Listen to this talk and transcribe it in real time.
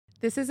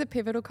This is a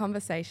Pivotal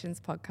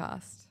Conversations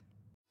podcast.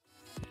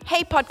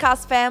 Hey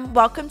podcast fam,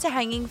 welcome to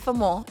Hanging for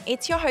More.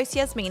 It's your host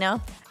Yasmina.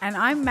 And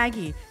I'm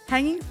Maggie.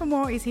 Hanging for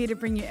More is here to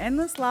bring you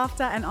endless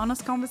laughter and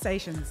honest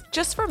conversations.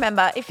 Just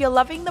remember, if you're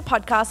loving the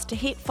podcast, to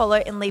hit follow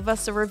and leave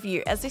us a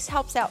review, as this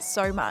helps out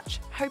so much.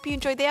 Hope you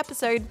enjoyed the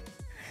episode.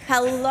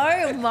 Hello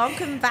and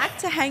welcome back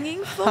to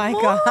Hanging for More. Hi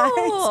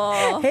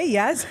guys. Hey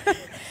Yaz.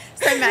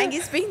 So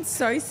Maggie's been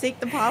so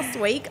sick the past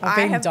week.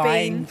 I have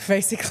been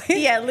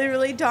basically. Yeah,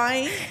 literally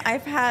dying.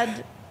 I've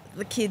had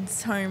the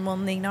kids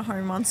home, Nina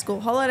home on school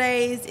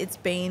holidays.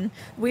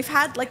 We've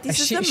had this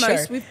is the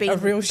most we've been a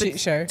real shit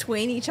show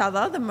between each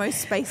other, the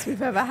most space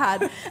we've ever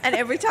had. And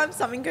every time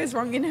something goes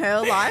wrong in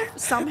her life,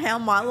 somehow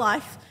my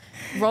life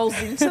rolls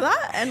into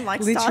that and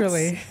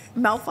literally starts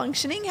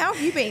malfunctioning. How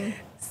have you been?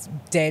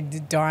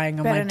 Dead, dying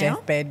on Better my now?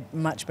 deathbed,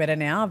 much better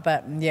now.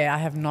 But yeah, I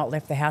have not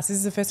left the house. This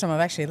is the first time I've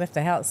actually left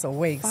the house all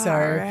week.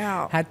 Far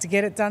out. Had to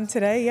get it done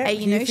today. Yeah, Hey,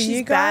 you know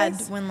she's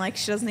guys. bad when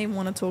she doesn't even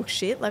want to talk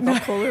shit. I'll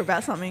call her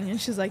about something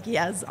and she's like,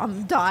 yes,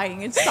 I'm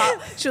dying. And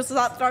she'll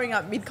start throwing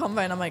up mid-convo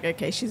and I'm like,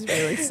 okay, she's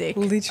really sick.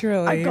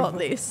 Literally. I got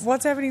this.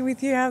 What's happening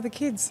with you? How are the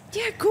kids?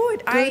 Yeah,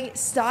 good. I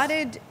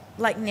started,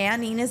 now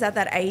Nina's at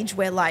that age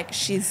where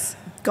she's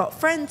got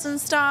friends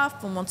and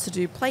stuff and wants to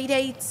do play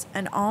dates.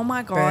 And oh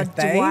my God,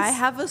 Birthdays? do I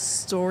have a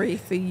story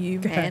for you,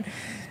 man.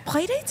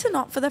 Play dates are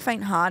not for the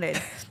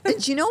faint-hearted.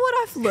 And do you know what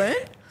I've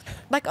learned?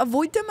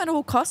 Avoid them at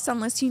all costs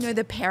unless you know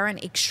the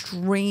parent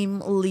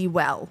extremely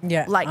well.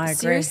 Yeah, I agree.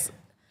 Seriously.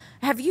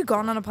 Have you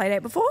gone on a play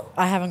date before?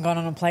 I haven't gone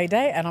on a play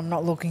date and I'm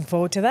not looking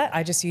forward to that.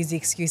 I just use the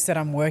excuse that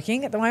I'm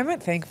working at the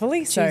moment,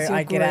 thankfully. So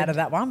I get out of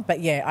that one.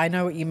 But yeah, I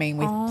know what you mean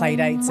with play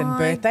dates and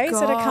birthdays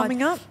that are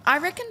coming up. I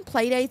reckon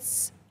play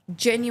dates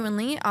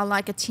genuinely are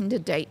like a Tinder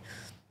date.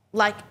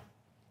 I'm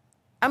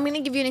going to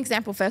give you an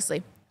example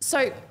firstly.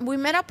 So we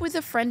met up with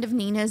a friend of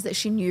Nina's that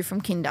she knew from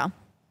kinder.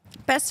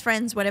 Best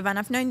friends, whatever. And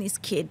I've known this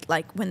kid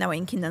when they were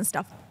in kinder and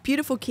stuff.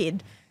 Beautiful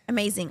kid.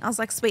 Amazing. I was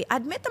like, sweet.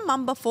 I'd met the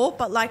mum before,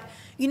 but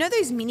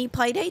those mini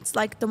play dates,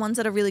 the ones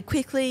that are really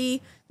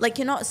quickly,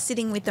 you're not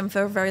sitting with them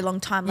for a very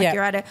long time.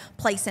 You're at a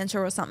play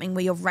center or something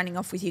where you're running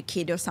off with your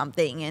kid or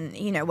something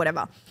and,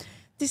 whatever.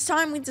 This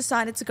time we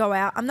decided to go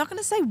out. I'm not going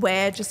to say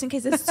where just in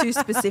case it's too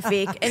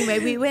specific. Anyway,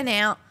 we went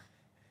out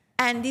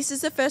and this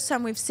is the first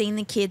time we've seen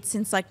the kid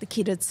since the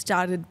kid had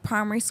started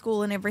primary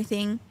school and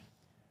everything.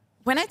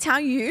 When I tell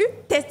you,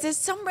 there's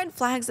some red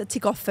flags that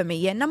tick off for me.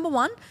 Yeah, number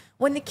one,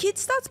 when the kid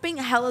starts being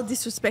hella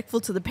disrespectful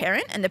to the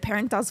parent and the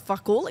parent does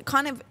fuck all,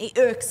 it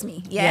irks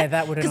me. Yeah,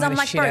 that would annoy because I'm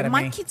the shit out of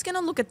my me. Kid's going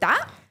to look at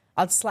that.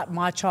 I'd slap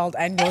my child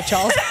and your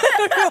child.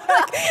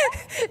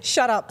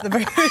 Shut up.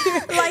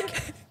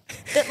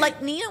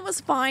 Nina was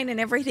fine and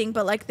everything,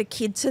 but the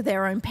kid to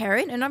their own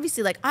parent. And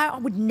obviously, I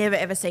would never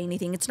ever say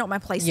anything. It's not my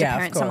place to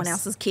parent someone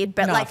else's kid.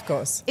 But no, of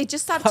course. It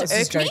just started to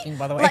irk joking, me.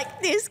 By the way.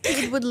 This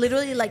kid would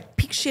literally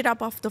pick shit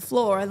up off the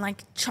floor and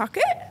chuck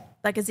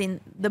it, as in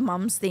the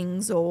mum's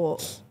things or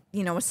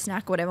a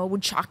snack or whatever,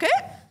 would chuck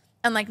it.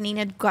 And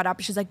Nina got up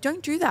and she's like,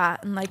 don't do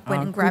that. And went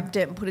and grabbed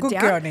it and put it down.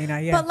 Good girl, Nina,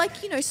 yeah.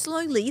 But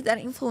slowly that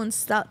influence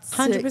starts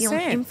 100%.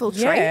 to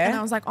infiltrate. Yeah. And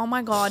I was like, oh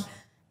my God.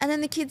 And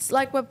then the kids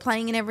were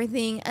playing and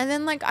everything. And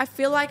then I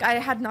feel like I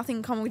had nothing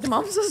in common with the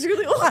mum. So it was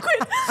really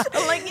awkward.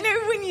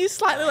 And when you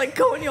slightly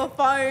go on your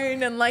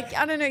phone and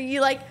I don't know,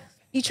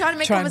 you try to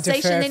make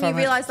conversation and you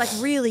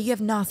realize really you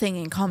have nothing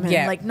in common.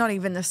 Yeah. Not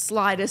even the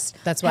slightest.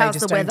 That's why you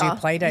just don't do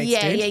play dates,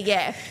 dude.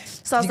 Yeah.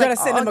 So I was you got to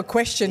send them a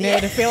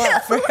questionnaire to fill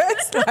out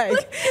first.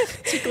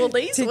 Tickle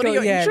these. What are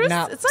your interests?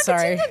 Nah, It's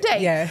sorry. a Tinder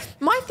date. Yeah.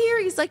 My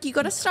theory is you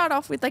got to start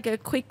off with a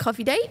quick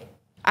coffee date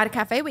at a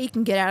cafe where you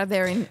can get out of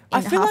there in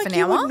I feel half an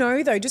you hour. would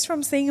know though, just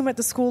from seeing them at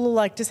the school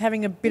or just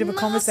having a bit of a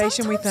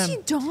conversation with them.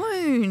 You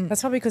don't. That's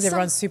probably because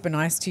everyone's super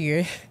nice to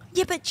you.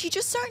 Yeah, but you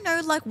just don't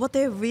know what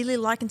they're really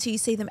like until you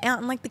see them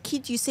out. And the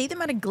kids, you see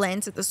them at a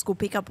glance at the school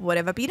pickup or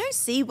whatever, but you don't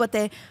see what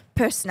their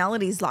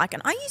personality is like.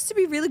 And I used to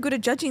be really good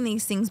at judging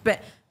these things,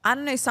 but I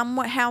don't know,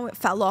 somewhat how it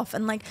fell off.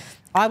 And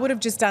I would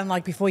have just done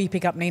before you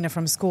pick up Nina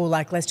from school,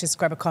 let's just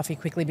grab a coffee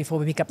quickly before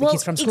we pick up the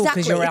kids from school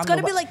because you're around. It's got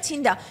to be like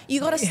Tinder.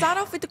 You got to start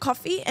off with the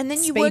coffee and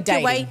then you work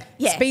dating. your way.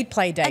 Yeah. Speed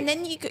play date. And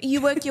then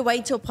you work your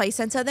way to a play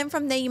center. Then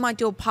from there you might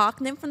do a park.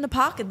 And then from the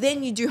park,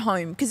 then you do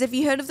home. Because have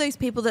you heard of those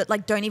people that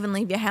don't even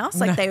leave your house?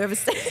 They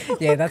overstay.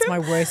 Yeah, that's my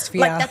worst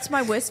fear. That's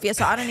my worst fear.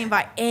 So I don't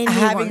invite anyone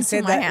Having said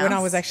to my that, house. when I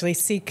was actually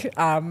sick,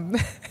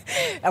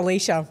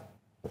 Alicia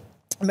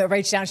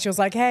reached out. She was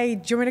like, hey,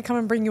 do you want me to come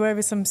and bring you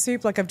over some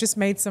soup? I've just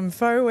made some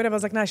pho, whatever. I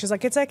was like, no. She was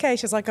like, it's okay.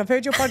 She's like, I've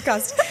heard your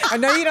podcast. I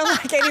know you don't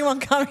like anyone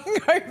coming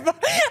over.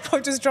 I'll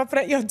just drop it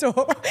at your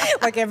door.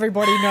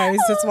 Everybody knows.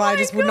 That's why I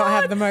just would not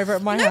have them over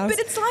at my house. No, but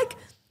it's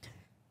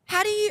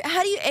how do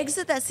you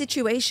exit that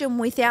situation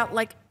without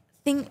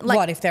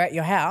what, if they're at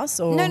your house?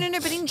 Or? No,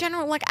 but in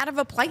general, out of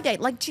a play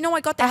date. Do you know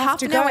I got there I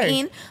half an hour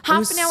in,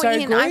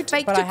 I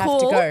faked a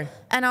call,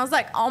 and I was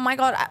like, oh my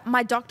God,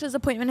 my doctor's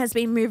appointment has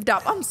been moved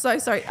up. I'm so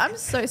sorry. I'm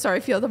so sorry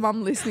if you're the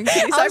mum listening to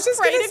this. I was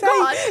just going to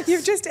say,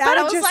 you've just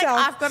outed yourself.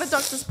 I've got a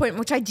doctor's appointment,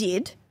 which I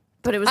did.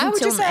 But it was I would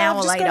until just an say, hour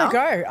I've just later. got to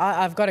go.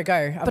 I've got to go.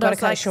 I've But got I to was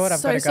cut like, it short. I've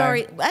so got to go.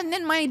 sorry. And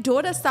then my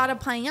daughter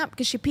started playing up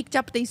because she picked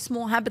up these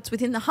small habits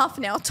within the half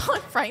an hour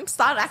time frame,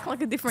 started acting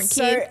like a different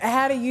So kid.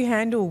 how do you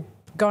handle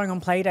going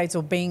on play dates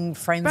or being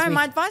friends Bro, with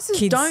my advice is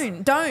kids?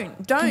 don't.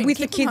 With Keep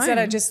the kids them that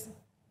are home. just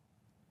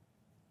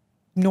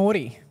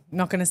naughty.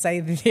 Not going to say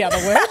the other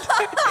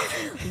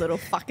word. Little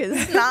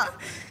fuckers. Nah.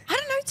 I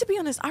don't know, to be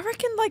honest. I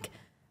reckon, like,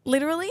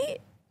 literally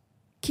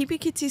keep your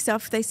kids to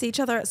yourself. If they see each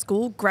other at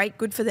school, great,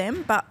 good for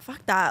them. But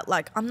fuck that.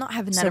 Like, I'm not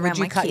having that So around would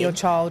you my cut kid. your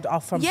child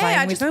off from Yeah, playing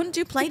I with just them? wouldn't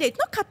do play dates.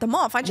 Not cut them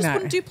off. I just No.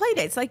 wouldn't do play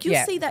dates. Like, you'll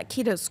Yeah. see that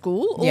kid at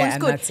school, all Yeah, is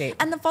and good. that's it.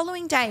 And the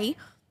following day,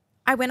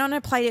 I went on a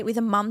play date with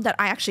a mum that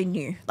I actually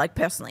knew, like,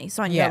 personally.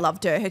 So I knew I Yeah.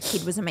 loved her. Her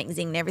kid was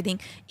amazing and everything.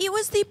 It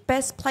was the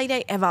best play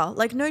date ever.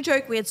 Like, no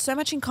joke. We had so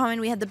much in common.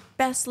 We had the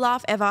best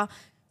laugh ever.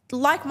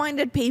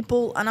 Like-minded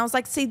people. And I was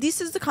like, see, this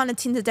is the kind of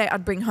Tinder date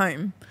I'd bring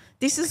home.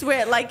 This is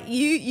where, like,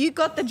 you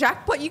got the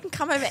jackpot. You can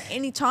come over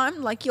any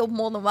time. Like, you're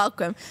more than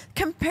welcome.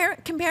 Comparing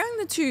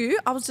the two,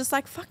 I was just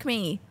like, fuck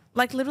me.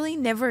 Like, literally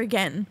never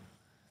again.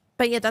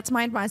 But yeah, that's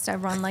my advice to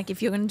everyone. Like,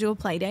 if you're going to do a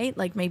play date,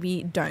 like,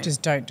 maybe don't.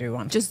 Just don't do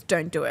one. Just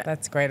don't do it.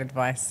 That's great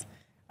advice.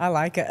 I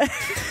like it.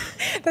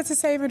 That's the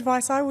same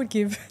advice I would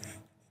give.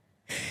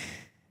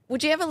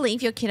 Would you ever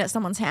leave your kid at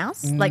someone's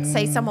house? Like,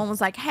 say someone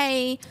was like,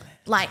 hey,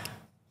 like,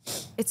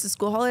 it's the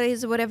school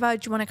holidays or whatever.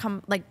 Do you want to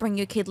come, like, bring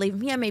your kid, leave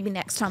him here? Maybe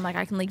next time, like,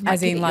 I can leave my As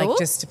kid in, at like, yours.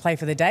 just to play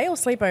for the day or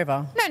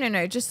sleepover?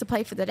 No, just to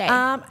play for the day.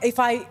 If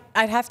I'd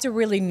have to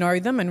really know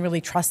them and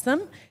really trust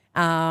them.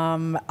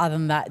 Other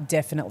than that,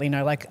 definitely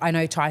no. Like, I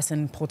know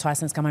Poor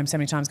Tyson's come home so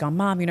many times going,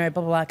 Mom, blah,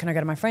 blah, blah, can I go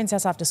to my friend's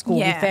house after school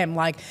with them?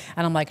 Like,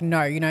 and I'm like, no,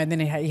 and then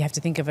you have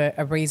to think of a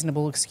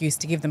reasonable excuse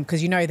to give them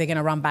because they're going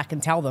to run back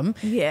and tell them.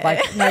 Yeah.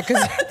 Like, no,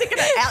 because They're going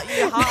to out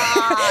you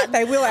hard.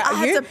 they will out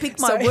I you. have to pick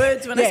my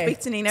words when I speak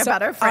to Nina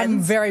about her friends. I'm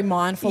very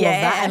mindful of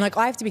that. Yeah. And, like,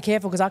 I have to be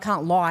careful because I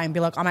can't lie and be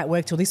like, I'm at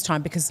work till this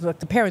time because, look,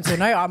 the parents will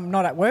know I'm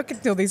not at work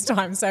until this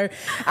time. So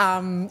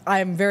I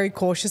am very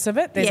cautious of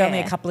it. There's only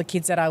a couple of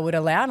kids that I would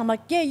allow. And I'm like,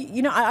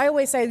 I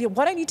always say,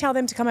 why don't you tell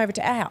them to come over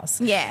to our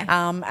house? Yeah.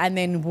 And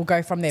then we'll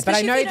go from there.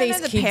 Especially but I know if you don't these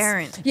know the kids.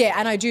 parent. Yeah,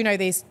 and I do know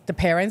the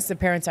parents. The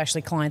parents are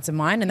actually clients of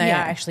mine and they are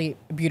actually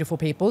beautiful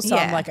people. So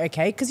I'm Yeah. like,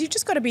 okay, because you've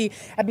just got to be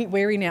a bit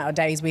wary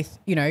nowadays with,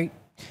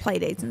 Play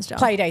dates and stuff.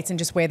 play dates and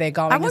just where they're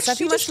going I and watched stuff.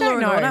 too You much just Law don't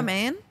and know. Order,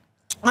 man.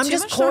 I'm Too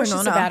just much Law and cautious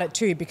Order. about it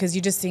too because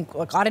you just think,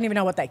 look, I don't even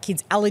know what that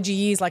kid's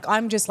allergy is. Like,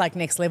 I'm just like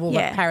next level,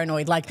 like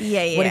paranoid. Like, what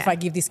if I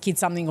give this kid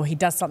something or he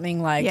does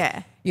something like,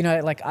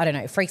 like, I don't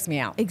know, it freaks me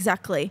out.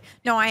 Exactly.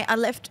 No, I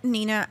left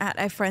Nina at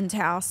a friend's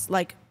house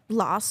like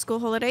last school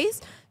holidays.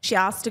 She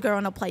asked to go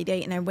on a play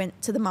date and I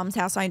went to the mum's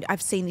house.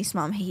 I've seen this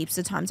mum heaps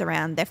of times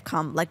around. They've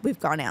come, like, we've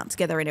gone out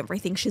together and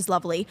everything. She's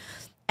lovely.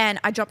 And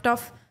I dropped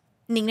off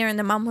Nina and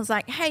the mum was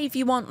like, hey, if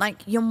you want,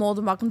 like, you're more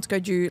than welcome to go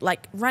do,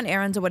 like, run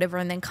errands or whatever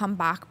and then come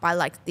back by,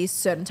 like, this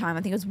certain time.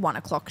 I think it was 1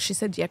 o'clock. She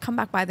said, yeah, come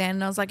back by then.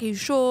 And I was like, are you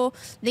sure?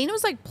 Nina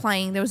was, like,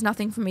 playing. There was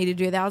nothing for me to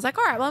do there. I was like,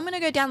 all right, well, I'm going to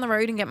go down the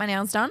road and get my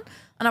nails done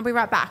and I'll be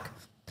right back.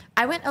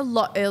 I went a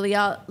lot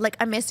earlier. Like,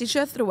 I messaged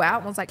her throughout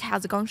and was like,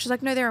 how's it going? She's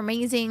like, no, they're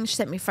amazing. She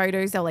sent me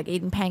photos. They're, like,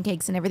 eating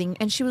pancakes and everything.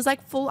 And she was,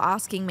 like, full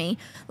asking me,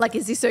 like,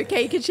 is this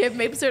okay? Can she have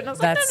me episode? And I was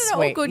like,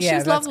 no, all good. Yeah,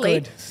 she's that's lovely.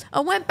 good.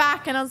 I went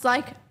back and I was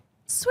like,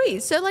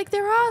 sweet. So, like,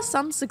 there are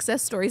some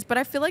success stories, but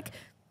I feel like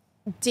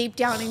deep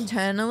down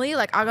internally,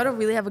 like, I got to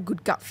really have a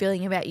good gut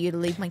feeling about you to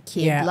leave my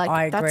kid. Yeah, like,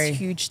 I agree. that's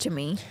huge to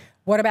me.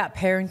 What about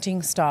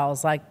parenting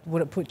styles? Like,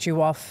 would it put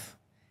you off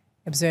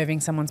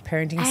observing someone's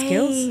parenting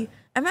skills? Hey,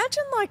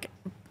 imagine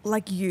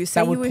like you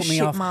say That would you were put me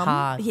shit off mum.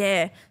 hard.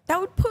 Yeah, that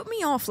would put me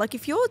off. Like,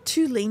 if you're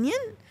too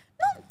lenient,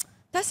 no,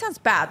 that sounds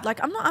bad.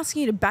 Like, I'm not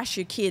asking you to bash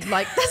your kid.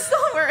 Like, that's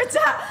not where it's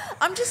at.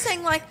 I'm just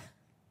saying, like,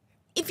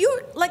 if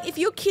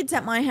your kid's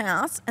at my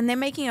house and they're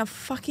making a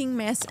fucking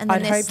mess and then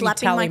I'd they're hope you slapping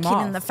tell my him kid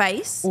off. in the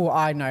face. Oh,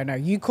 I know. No,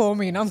 you call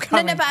me and I'm No,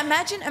 coming. but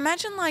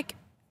imagine like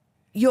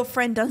your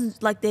friend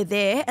doesn't, like, they're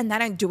there and they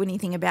don't do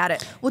anything about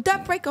it. Would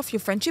that break off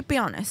your friendship? Be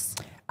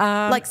honest.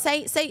 Like,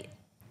 say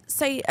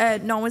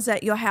Noah's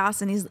at your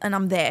house and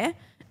I'm there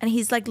and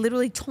he's, like,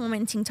 literally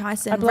tormenting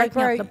Tyson, I'd be like,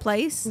 breaking up bro, the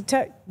place.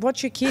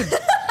 Watch your kid.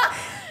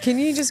 Can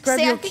you just grab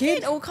See, your I think kid?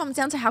 it all comes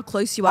down to how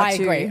close you are I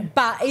to. agree.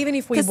 But even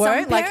if we 'Cause some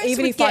weren't, like, parents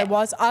even would if I get-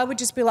 was, I would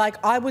just be like,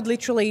 I would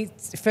literally,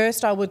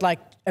 first I would, like,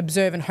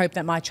 observe and hope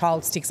that my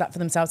child sticks up for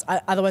themselves.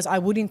 Otherwise, I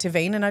would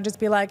intervene and I'd just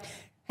be like,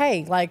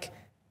 hey, like,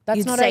 that's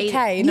You'd not say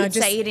okay. It, No, you'd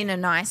just, say it in a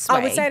nice way. I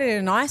would say it in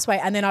a nice way.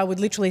 And then I would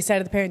literally say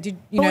to the parent, But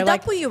would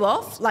that pull you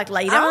off, like,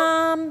 later?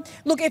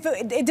 look, if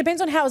it depends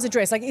on how it was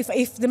addressed. Like,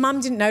 if the mum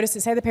didn't notice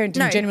it, say the parent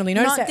didn't genuinely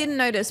notice it. didn't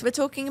notice. We're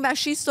talking about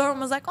she saw it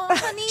and was like, oh,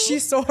 honey. She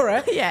saw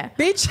it. Yeah.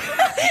 Bitch.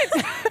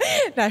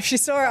 No, if she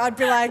saw it, I'd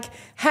be like,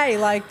 hey,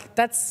 like,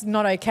 that's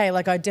not okay.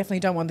 Like, I definitely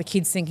don't want the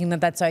kids thinking that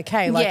that's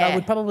okay. Like, Yeah. I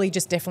would probably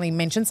just definitely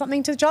mention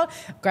something to the child,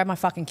 grab my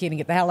fucking kid and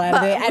get the hell out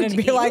of But there would and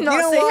be you like, not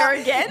you know see what?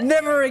 her again?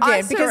 Never again.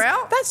 Ice her Because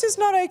out? that's just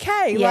not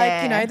okay.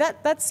 Yeah.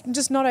 Like, that's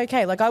just not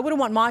okay. Like, I wouldn't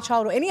want my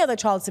child or any other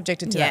child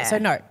subjected to that. So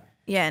no.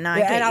 Yeah, no, I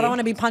Yeah, get and I you. don't want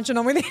to be punching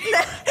on with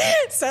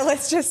it. So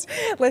let's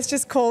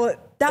just call it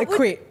a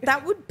quit.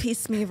 That would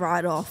piss me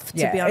right off, to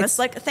Yeah, be honest. it's-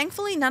 Like,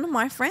 thankfully, none of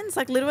my friends,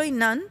 like literally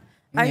none,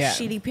 are Yeah.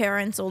 shitty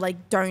parents or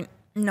like don't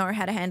know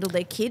how to handle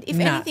their kid. If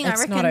No, anything, I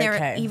it's reckon not they're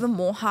okay. even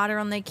more harder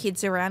on their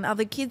kids around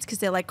other kids because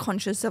they're like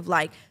conscious of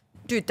like,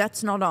 dude,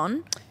 that's not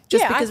on.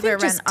 Just because I we're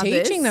think around just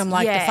others. teaching them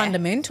like the Yeah.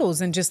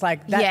 fundamentals and just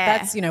like that, Yeah.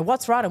 that's, you know,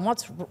 what's right and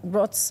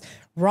what's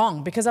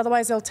wrong, because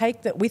otherwise they'll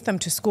take that with them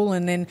to school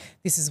and then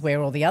this is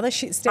where all the other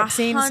shit steps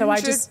in. So I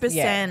just,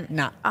 100%.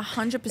 It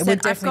 100%.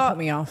 would definitely put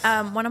me off.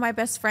 One of my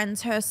best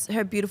friends,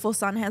 her beautiful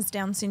son has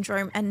Down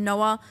syndrome, and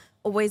Noah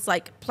always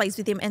like plays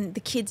with him, and the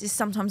kids is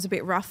sometimes a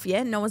bit rough.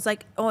 Yeah, Noah's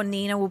like, oh,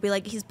 Nina will be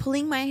like, he's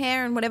pulling my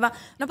hair and whatever, and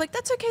I'm like,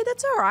 that's okay,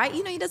 that's all right.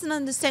 You know, he doesn't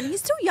understand. He's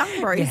still young,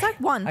 bro. He's Yeah,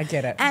 like 1. I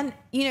get it. And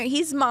you know,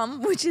 his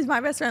mum, which is my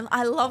best friend,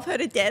 I love her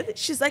to death.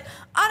 She's like,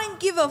 I don't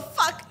give a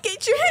fuck.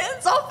 Get your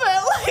hands off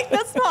her. Like,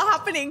 that's not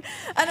happening.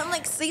 And I'm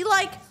like, see,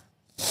 like,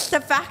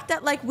 the fact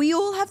that like we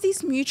all have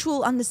this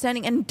mutual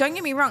understanding, and don't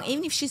get me wrong,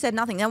 even if she said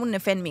nothing, that wouldn't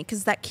offend me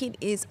because that kid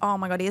is, oh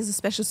my God, he has a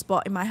special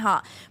spot in my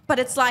heart. But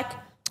it's like,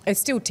 It's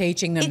still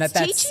teaching them it's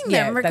that's teaching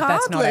them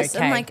regardless. that's not okay.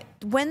 And like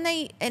when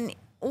and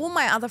all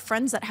my other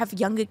friends that have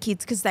younger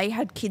kids, because they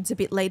had kids a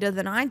bit later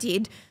than I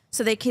did,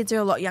 so their kids are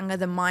a lot younger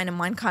than mine, and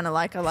mine kind of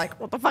like are like,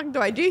 what the fuck do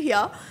I do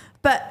here?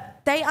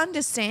 But they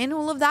understand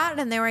all of that,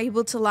 and they're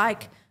able to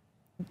like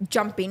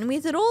jump in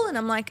with it all. And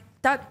I'm like,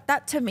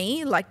 that to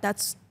me, like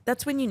that's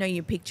when you know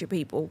you picked your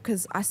people.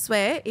 Because I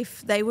swear,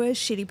 if they were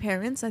shitty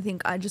parents, I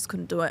think I just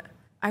couldn't do it.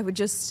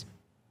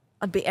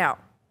 I'd be out.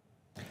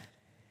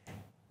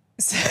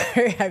 So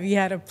have you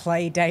had a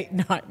play date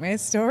nightmare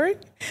story?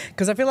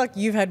 Because I feel like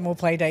you've had more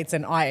play dates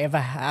than I ever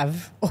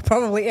have or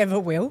probably ever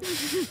will.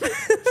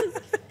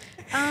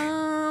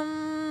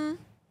 I'm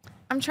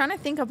trying to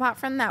think apart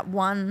from that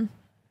one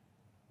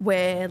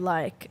where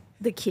like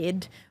the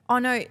kid. Oh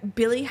no,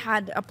 Billy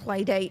had a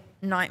play date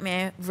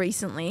nightmare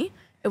recently.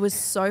 It was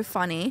so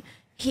funny.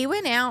 He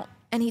went out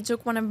and he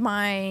took one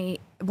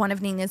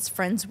of Nina's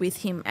friends with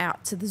him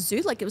out to the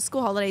zoo. Like it was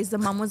school holidays. The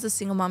mum was a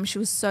single mum. She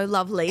was so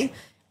lovely.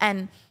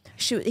 And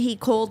he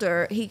called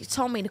her. He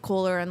told me to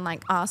call her and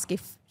like ask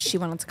if she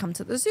wanted to come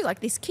to the zoo, like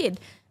this kid.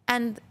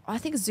 And I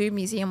think a zoo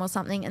museum or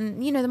something.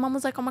 And, you know, the mum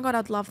was like, oh, my God,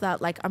 I'd love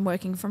that. Like, I'm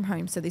working from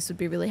home, so this would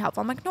be really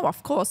helpful. I'm like, no,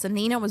 of course. And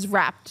Nina was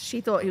rapt.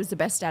 She thought he was the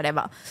best dad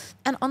ever.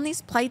 And on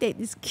this play date,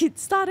 this kid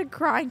started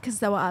crying because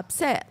they were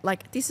upset.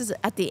 Like, this is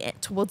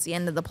towards the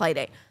end of the play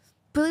date.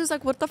 Billy was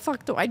like, what the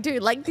fuck do I do?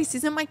 Like, this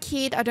isn't my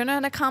kid. I don't know how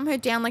to calm her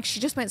down. Like,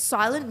 she just went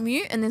silent,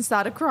 mute, and then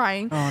started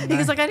crying. Oh, no. He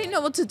was like, I didn't know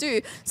what to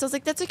do. So I was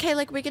like, that's okay.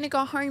 Like, we're going to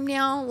go home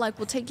now. Like,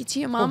 we'll take you to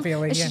your mum.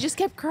 Billy, and yeah. she just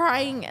kept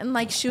crying. And,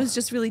 like, she was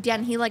just really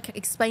down. He, like,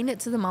 explained it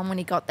to the mum when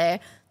he got there.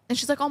 And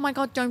she's like, oh, my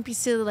God, don't be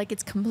silly. Like,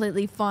 it's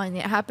completely fine.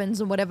 It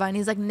happens or whatever. And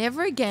he's like,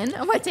 never again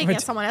am I taking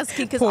out someone else's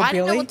kid because Poor I don't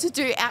know Billy. what to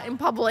do out in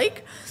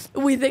public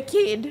with a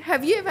kid.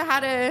 Have you ever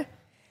had a...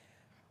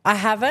 I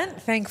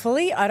haven't,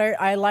 thankfully.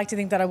 I like to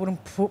think that I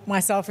wouldn't put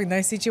myself in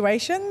those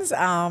situations.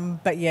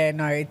 But yeah,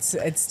 no, it's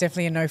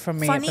definitely a no from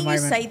me Funny at the you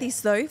moment. say this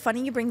though.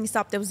 Funny you bring this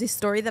up. There was this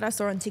story that I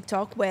saw on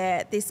TikTok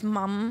where this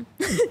mum,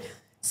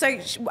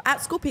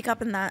 at school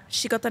pickup and that,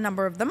 she got the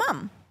number of the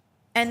mum.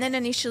 And then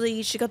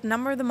initially she got the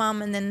number of the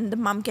mum, and then the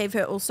mum gave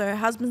her also her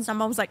husband's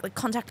number. I was like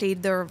contact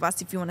either of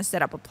us if you want to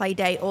set up a play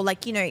date, or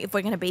like, you know, if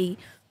we're going to be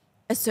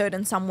a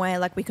certain somewhere,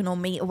 like we can all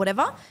meet or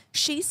whatever.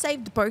 She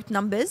saved both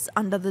numbers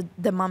under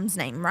the mum's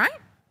name, right?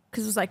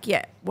 Because it was like,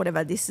 yeah,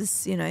 whatever, this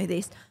is, you know,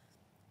 this.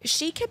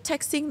 She kept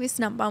texting this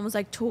number and was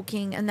like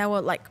talking, and they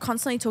were like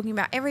constantly talking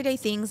about everyday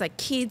things like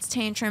kids,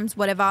 tantrums,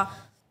 whatever.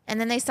 And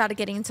then they started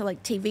getting into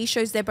like TV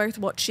shows they're both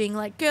watching,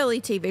 like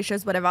girly TV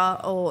shows, whatever,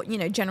 or, you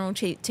know, general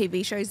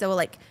TV shows. There were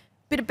like a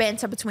bit of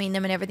banter between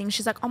them and everything.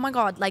 She's like, oh my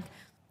God, like,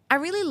 I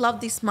really love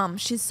this mum.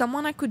 She's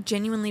someone I could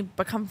genuinely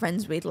become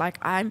friends with. Like,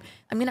 I'm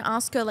going to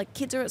ask her, like,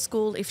 kids are at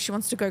school, if she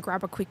wants to go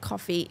grab a quick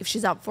coffee, if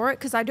she's up for it,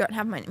 because I don't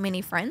have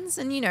many friends.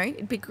 And, you know,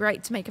 it'd be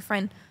great to make a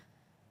friend.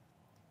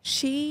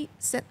 She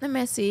sent the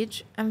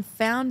message and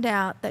found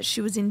out that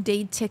she was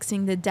indeed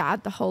texting the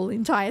dad the whole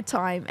entire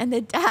time. And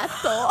the dad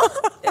thought,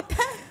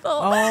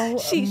 Oh,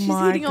 she's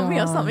my hitting on me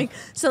or God. something.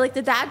 So, like,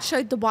 the dad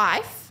showed the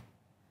wife.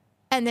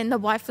 And then the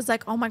wife was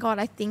like, oh, my God,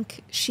 I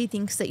think she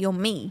thinks that you're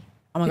me.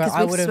 Oh my because God,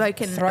 I we've would have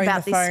spoken thrown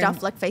about the this phone.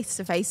 stuff like face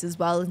to face as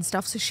well and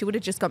stuff. So she would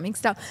have just got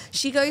mixed up.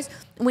 She goes,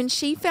 when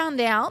she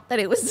found out that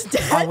it was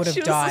dad, I would have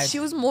died. She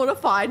was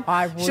mortified.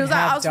 I would She was have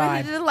like, I was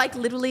died. ready to like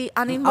literally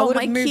I unenroll would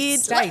my have moved kid.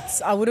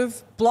 states. I would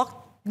have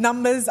blocked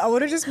numbers. I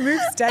would have just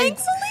moved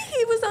states. Thankfully,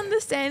 he was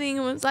understanding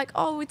and was like,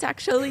 oh, it's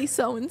actually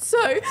so and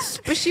so.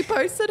 But she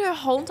posted her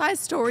whole entire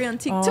story on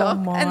TikTok.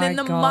 my And then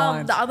the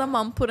God. other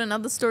mum put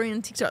another story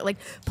on TikTok, like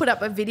put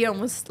up a video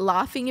and was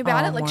laughing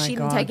about Oh it. Like my she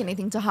didn't God. take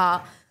anything to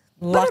heart.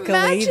 But Luckily,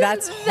 imagine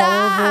that's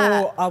that.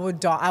 horrible. I would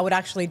die. I would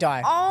actually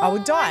die. Oh I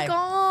would die. my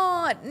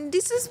God.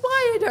 This is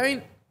why I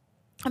don't.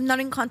 I'm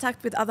not in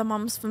contact with other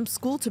mums from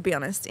school, to be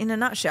honest, in a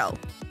nutshell.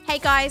 Hey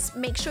guys,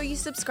 make sure you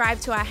subscribe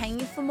to our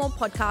Hanging for More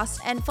podcast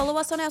and follow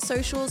us on our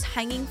socials,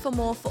 Hanging for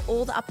More, for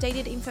all the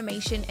updated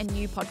information and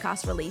new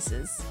podcast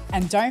releases.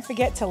 And don't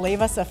forget to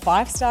leave us a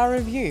 5-star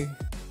review.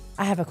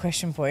 I have a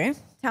question for you.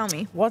 Tell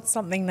me. What's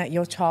something that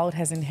your child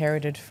has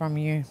inherited from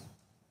you?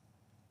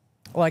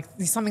 Like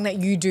something that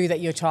you do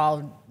that your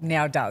child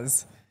now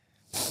does?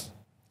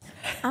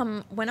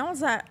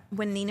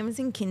 When Nina was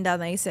in kinder,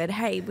 they said,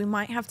 hey, we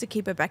might have to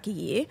keep her back a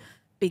year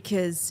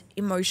because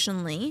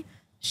emotionally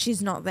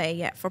she's not there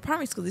yet. For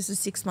primary school, this is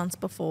 6 months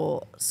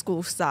before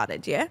school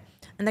started, yeah?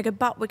 And they go,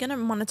 but we're going to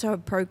monitor her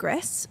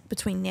progress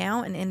between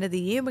now and end of the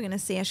year. We're going to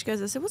see how she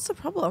goes. I said, what's the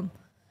problem?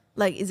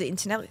 Like, is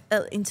it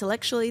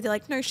intellectually? They're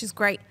like, no, she's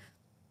great.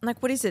 I'm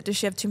like, what is it? Does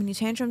she have too many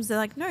tantrums? They're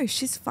like, no,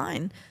 she's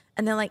fine.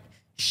 And they're like,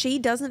 she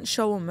doesn't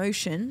show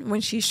emotion when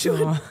she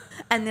should. Oh.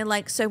 And they're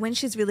like, so when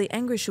she's really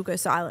angry, she'll go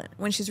silent.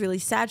 When she's really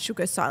sad, she'll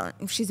go silent.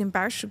 If she's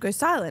embarrassed, she'll go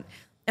silent.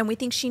 And we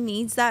think she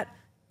needs that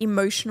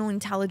emotional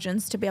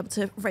intelligence to be able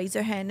to raise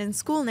her hand in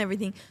school and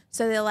everything.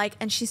 So they're like,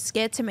 and she's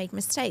scared to make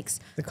mistakes.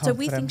 So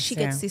we think she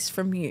gets this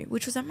from you,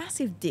 which was a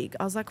massive dig.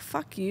 I was like,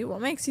 fuck you.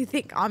 What makes you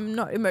think I'm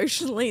not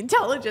emotionally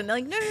intelligent? They're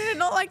like, no,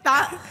 not like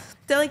that.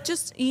 They're like,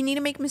 just, you need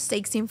to make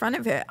mistakes in front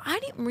of her. I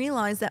didn't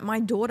realize that my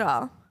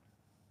daughter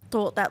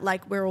thought that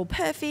like we're all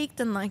perfect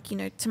and like, you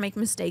know, to make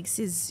mistakes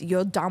is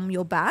you're dumb,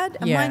 you're bad.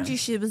 And mind you,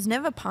 she was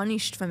never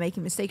punished for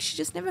making mistakes. She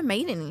just never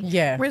made any.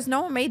 Yeah. Whereas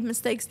no one made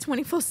mistakes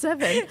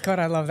 24/7. God,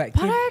 I love that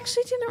kid. But I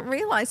actually didn't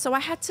realize. So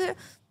I had to,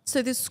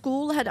 so the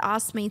school had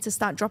asked me to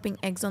start dropping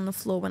eggs on the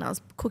floor when I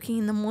was cooking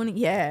in the morning.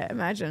 Yeah,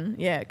 imagine.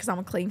 Yeah, because I'm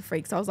a clean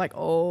freak. So I was like,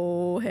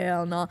 oh,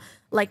 hell no.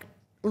 Like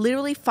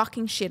literally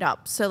fucking shit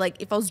up. So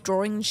like if I was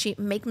drawing shit,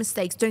 make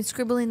mistakes, don't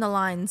scribble in the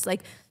lines,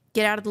 like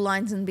get out of the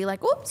lines and be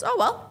like, oops, oh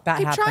well, that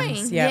keep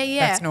happens. trying.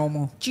 Yeah, that's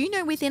normal. Do you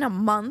know within a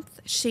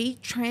month she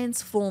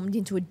transformed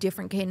into a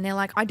different kid? And they're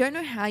like, I don't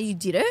know how you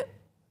did it,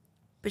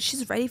 but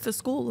she's ready for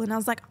school. And I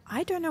was like,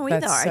 I don't know either.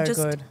 That's so I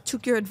just good.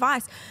 took your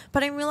advice.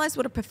 But I didn't realize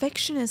what a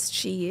perfectionist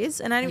she is.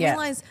 And I didn't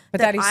realize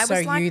but that is I was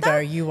so like you that. though.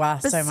 You are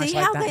but so much see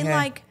like how that. they Yeah.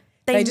 like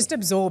They just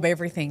absorb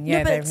everything.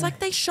 Yeah, but it's like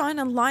they shine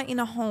a light in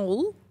a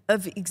hole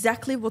of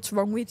exactly what's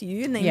wrong with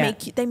you, and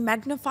they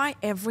magnify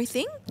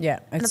everything. Yeah,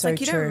 and it's so like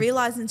you true. don't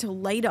realize until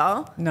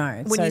later. No,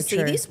 it's when so you see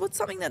true. this. What's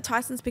something that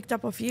Tyson's picked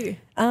up off you?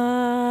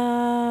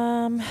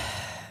 I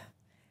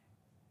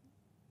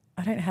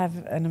don't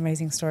have an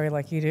amazing story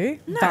like you do.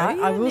 No, but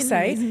you I don't will need an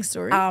say amazing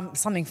story.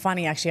 Something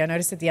funny actually. I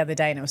noticed it the other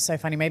day and it was so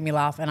funny, made me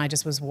laugh, and I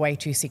just was way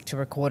too sick to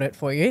record it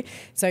for you.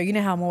 So you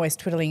know how I'm always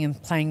twiddling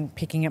and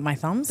picking at my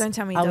thumbs? Don't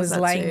tell me he I does was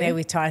that laying too. there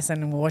with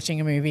Tyson and we're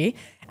watching a movie,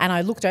 and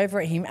I looked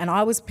over at him and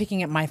I was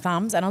picking at my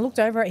thumbs, and I looked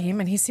over at him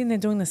and he's sitting there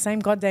doing the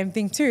same goddamn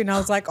thing too. And I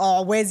was like,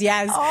 oh, where's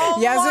Yaz?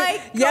 Oh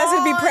Yaz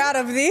would be proud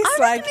of this.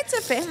 I reckon it's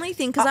a family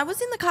thing because I was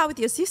in the car with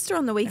your sister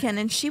on the weekend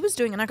and she was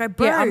doing it and I go,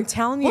 bro, yeah, I'm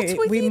telling you. what's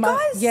with you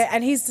guys? Yeah,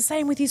 and he's the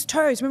same with his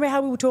toes. Remember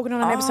how we were talking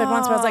on an episode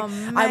once where I was like,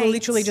 I will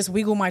literally just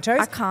wiggle my toes.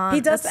 I can't. He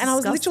does, That's and I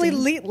was literally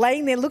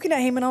laying there looking at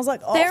him and I was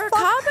like, oh, They're a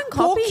carbon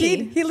poor copy.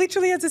 kid. He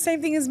literally has the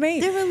same thing as me.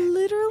 They're a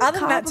literal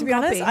Other than that, to be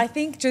carbon honest, copy. I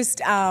think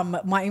just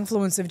my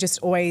influence of just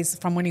always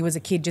from when he was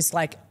a kid, just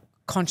like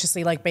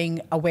consciously like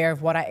being aware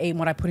of what I eat and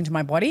what I put into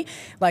my body.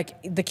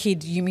 Like the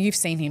kid, you've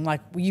seen him,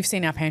 like you've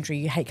seen our pantry.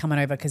 You hate coming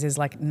over because there's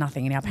like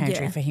nothing in our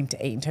pantry for him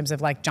to eat in terms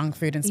of like junk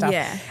food and stuff.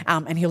 Yeah.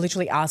 And he'll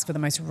literally ask for the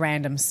most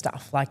random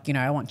stuff. Like, you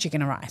know, I want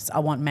chicken and rice. I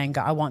want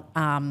mango. I want,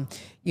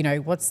 you know,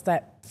 what's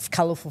that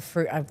colourful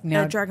fruit? I've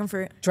now dragon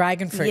fruit.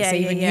 Dragon fruit. Yeah, so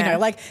even, yeah. you know,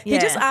 like he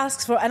just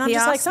asks for, and I'm He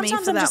just like, asked me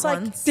sometimes for I'm that just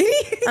like, once.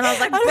 did he? And I was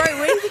like, bro,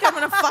 where do you think I'm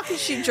going to fucking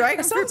shoot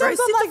dragon fruit, bro? Sometimes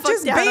Sit I'm the like, fuck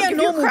just down. I'll be a give you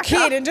normal cracker.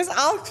 kid and just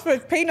ask for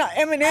peanut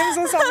M&Ms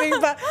or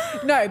something. But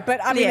no, but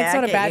I mean, it's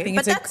not a bad thing.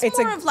 But that's it's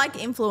more of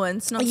like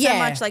influence, not so Yeah.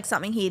 much like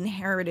something he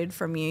inherited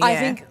from you. I yeah.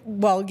 think,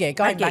 well, yeah,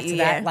 going get back you, to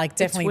that, yeah. like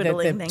The definitely the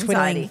twiddling twiddling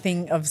anxiety.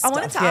 thing of I stuff.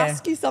 wanted to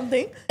ask you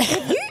something.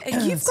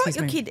 You've got Excuse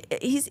your me. kid.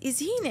 Is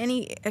he in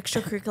any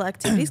extracurricular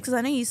activities? Because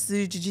I know he used to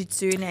do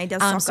jiu-jitsu and now he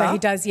does soccer. So he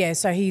does, yeah.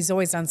 So he's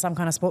always done some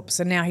kind of sport.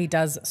 So now he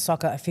does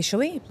soccer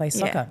officially. He plays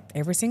soccer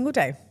every single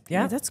day.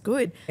 Yeah, Yeah, that's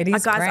good. It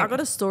is guys, great. I got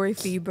a story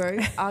for you, bro.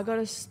 I got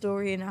a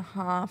story and a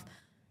half.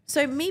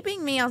 So me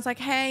being me, I was like,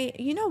 hey,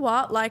 you know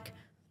what? Like,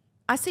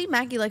 I see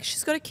Maggie, like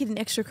she's got a kid in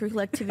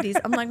extracurricular activities.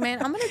 I'm like,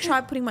 man, I'm going to try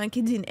putting my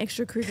kids in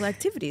extracurricular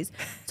activities.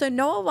 So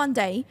Noah one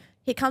day,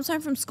 he comes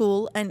home from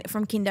school and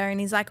from kinder and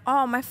he's like,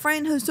 oh, my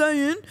friend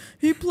Hussein,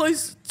 he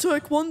plays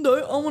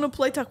taekwondo. I want to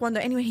play taekwondo.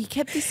 Anyway, he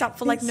kept this up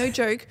for like, no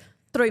joke,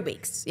 3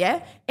 weeks,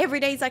 yeah? Every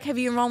day he's like, have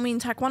you enrolled me in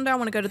taekwondo? I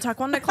want to go to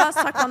taekwondo class,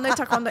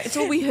 taekwondo. It's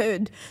all we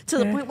heard to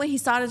the point where he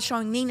started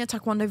showing Nina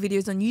taekwondo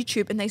videos on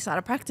YouTube and they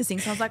started practicing.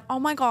 So I was like, oh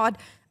my God,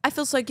 I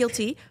feel so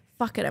guilty.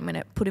 Fuck it, I'm going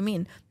to put him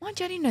in. Mind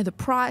you, I didn't know the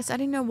price. I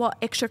didn't know what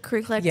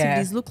extracurricular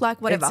activities look like,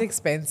 whatever. It's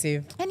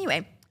expensive.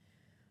 Anyway,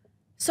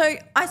 so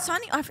I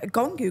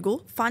go on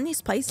Google, find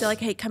this place. They're like,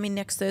 hey, come in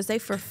next Thursday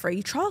for a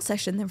free trial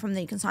session. Then from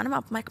there you can sign them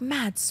up. I'm like,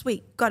 mad,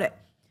 sweet, got it.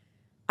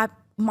 I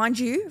mind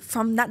you,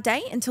 from that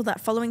day until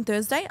that following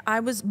Thursday, I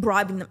was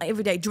bribing them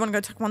every day. Do you want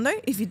to go taekwondo?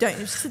 If you don't,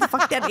 just sit the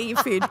fuck down and eat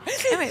your food.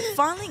 Anyway,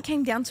 finally it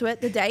came down to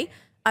it. The day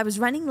I was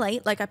running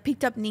late, like I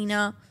picked up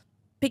Noah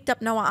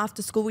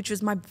after school, which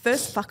was my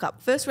first fuck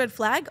up. First red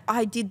flag,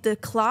 I did the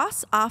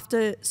class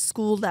after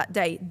school that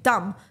day.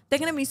 Dumb. They're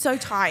going to be so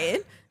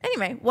tired.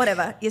 Anyway,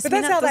 whatever. But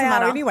that's how they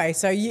are anyway.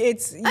 So you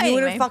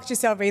would have fucked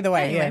yourself either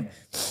way. Anyway.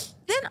 Yeah.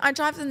 Then I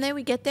drive them there.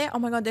 We get there. Oh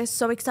my God, they're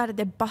so excited.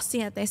 They're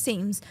busting at their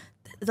seams.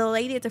 The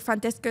lady at the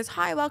front desk goes,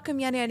 hi, welcome,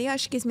 yada, yada, yada.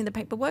 She gives me the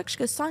paperwork. She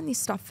goes, sign this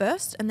stuff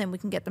first and then we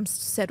can get them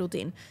settled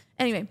in.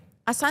 Anyway,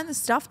 I sign the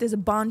stuff. There's a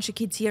bunch of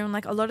kids here and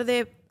like a lot of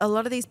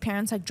these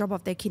parents like drop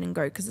off their kid and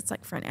go because it's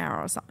like for an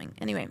hour or something.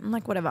 Anyway, I'm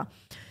like, whatever.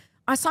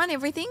 I sign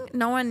everything.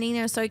 Noah and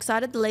Nina are so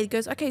excited. The lady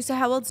goes, okay, so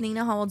how old's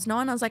Nina? How old's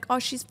Noah? And I was like, oh,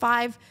 she's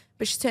 5,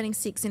 but she's turning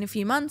 6 in a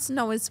few months.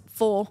 Noah's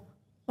 4,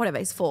 whatever,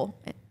 he's 4.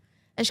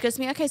 And she goes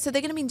to me, okay, so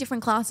they're going to be in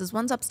different classes.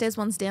 One's upstairs,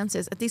 one's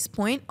downstairs. At this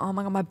point, oh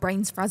my God, my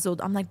brain's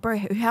frazzled. I'm like, bro,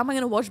 how am I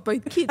going to watch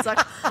both kids? Like,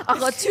 I've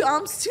got 2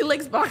 arms, 2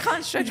 legs, but I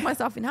can't stretch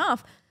myself in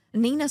half.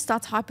 Nina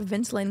starts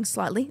hyperventilating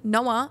slightly.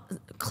 Noah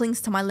clings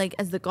to my leg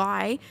as the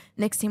guy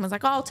next to him was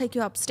like, oh, I'll take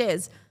you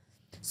upstairs.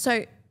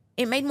 So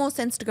it made more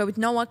sense to go with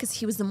Noah because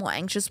he was the more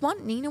anxious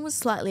one. Nina was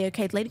slightly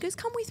okay. The lady goes,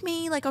 come with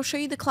me. Like, I'll show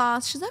you the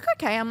class. She's like,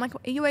 okay. I'm like,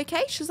 are you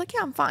okay? She's like,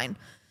 yeah, I'm fine.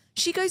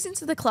 She goes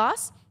into the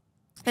class.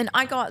 And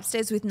I go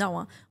upstairs with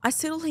Noah. I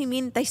settle him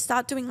in. They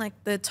start doing like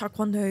the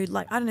taekwondo,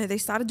 like, I don't know, they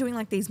started doing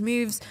like these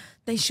moves.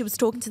 She was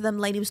talking to them.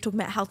 Lady was talking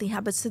about healthy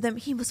habits to them.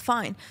 He was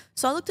fine.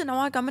 So I looked at Noah.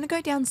 I go, I'm going to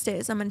go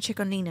downstairs. I'm going to check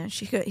on Nina.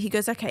 He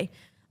goes, okay.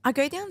 I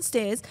go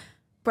downstairs.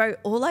 Bro,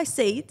 all I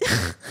see,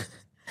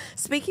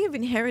 speaking of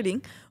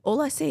inheriting,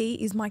 all I see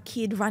is my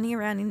kid running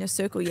around in a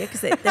circle, yeah, because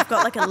they've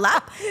got like a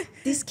lap.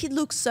 This kid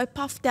looks so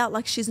puffed out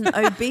like she's an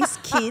obese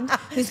kid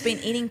who's been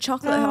eating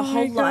chocolate her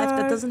whole life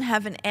that doesn't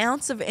have an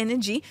ounce of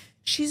energy.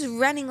 She's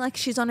running like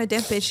she's on her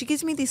deathbed. She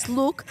gives me this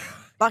look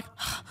like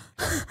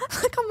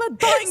I'm a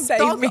dying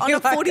dog on a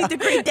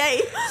 40-degree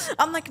day.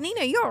 I'm like,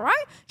 Nina, you all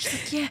right? She's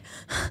like,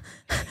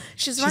 yeah.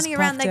 She's running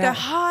around. They go,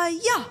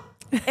 hi-ya.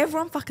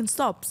 Everyone fucking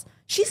stops.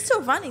 She's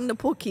still running, the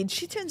poor kid.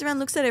 She turns around,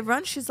 looks at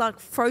everyone. She's like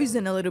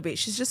frozen a little bit.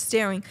 She's just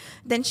staring.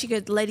 Then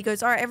the lady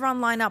goes, all right, everyone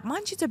line up.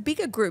 Mind you, it's a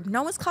bigger group.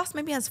 Noah's class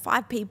maybe has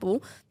 5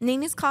 people.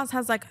 Nina's class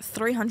has like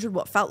 300,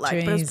 what felt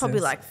like, but it was probably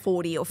like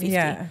 40 or 50.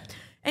 Yeah.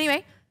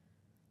 Anyway,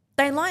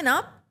 they line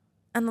up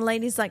and the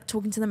lady's like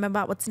talking to them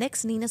about what's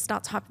next. Nina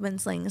starts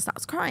hyperventilating and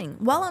starts crying.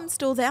 While I'm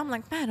still there, I'm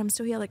like, man, I'm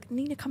still here. Like,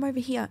 Nina, come over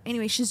here.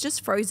 Anyway, she's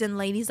just frozen.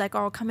 Lady's like, oh,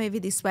 I'll come over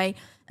this way.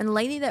 And the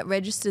lady that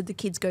registered the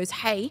kids goes,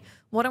 hey,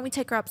 why don't we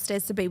take her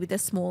upstairs to be with the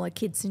smaller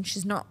kids since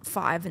she's not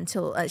 5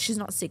 until she's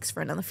not 6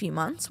 for another few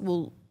months.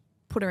 We'll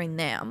put her in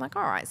there. I'm like,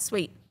 all right,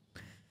 sweet.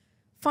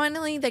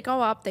 Finally, they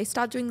go up, they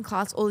start doing the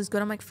class, all is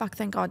good. I'm like, fuck,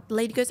 thank God. The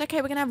lady goes, okay,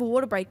 we're going to have a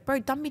water break. Bro,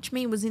 dumb bitch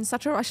me was in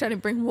such a rush I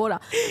didn't bring water.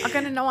 I'm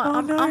going to know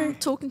I'm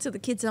talking to the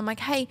kids and I'm like,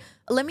 hey,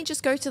 let me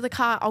just go to the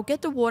car. I'll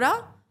get the water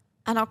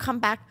and I'll come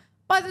back.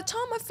 By the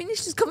time I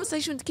finish this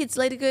conversation with the kids, the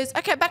lady goes,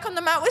 okay, back on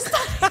the mat. We're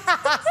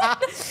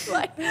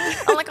starting.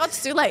 I'm like, oh,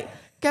 it's too late.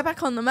 Go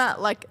back on the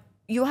mat. Like,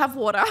 you'll have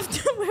water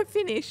after we're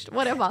finished,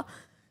 whatever.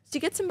 So she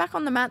gets them back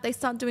on the mat. They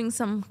start doing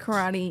some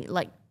karate,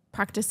 like,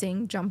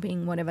 practicing,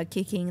 jumping, whatever,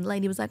 kicking. And the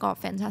lady was like, oh,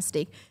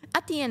 fantastic.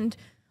 At the end,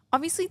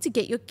 obviously to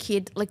get your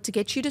kid, like to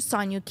get you to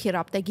sign your kid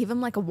up, they give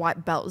him like a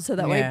white belt. So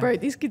that way, bro,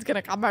 this kid's going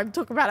to come home and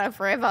talk about it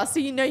forever.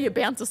 So you know you're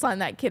bound to sign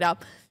that kid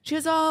up. She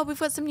goes, oh, we've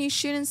got some new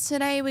students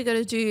today. We got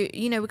to do,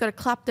 we've got to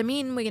clap them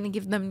in. We're going to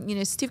give them,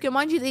 certificate.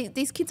 Mind you,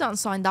 these kids aren't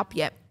signed up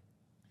yet.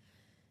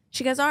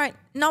 She goes, all right,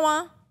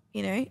 Noah,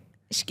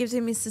 she gives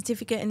him his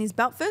certificate and his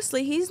belt.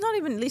 Firstly, he's not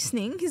even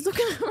listening. He's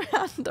looking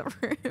around the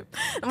room.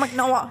 I'm like,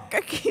 Noah, go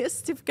get your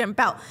certificate and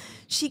belt.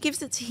 She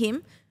gives it to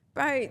him.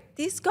 Bro,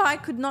 this guy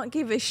could not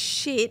give a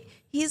shit.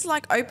 He's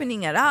like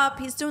opening it up.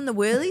 He's doing the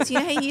whirlies. You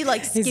know how you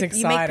like skip,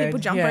 you make people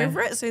jump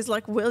over it? So he's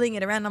like whirling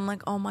it around. I'm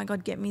like, oh my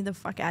God, get me the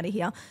fuck out of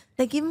here.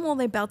 They give him all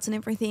their belts and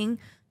everything.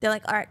 They're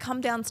like, all right,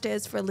 come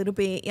downstairs for a little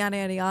bit, yada,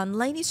 yada, yada. And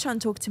ladies trying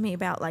to talk to me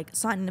about like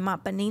signing them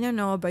up. But Nina and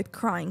Noah are both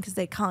crying because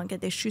they can't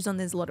get their shoes on.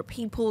 There's a lot of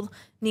people.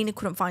 Nina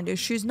couldn't find her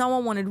shoes. Noah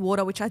wanted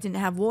water, which I didn't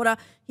have water.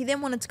 He then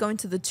wanted to go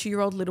into the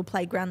 2-year-old little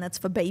playground that's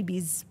for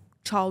babies,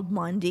 child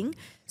minding,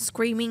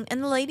 screaming.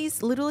 And the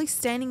lady's literally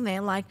standing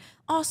there like,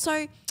 oh,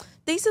 so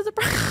these are the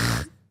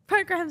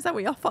programs that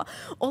we offer.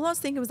 All I was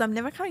thinking was I'm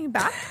never coming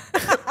back.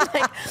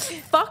 Like,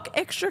 fuck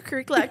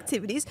extracurricular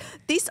activities.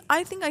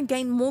 I think I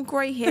gained more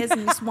grey hairs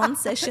in this one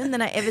session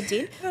than I ever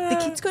did. The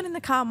kids got in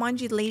the car.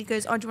 Mind you, the lady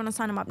goes, oh, do you want to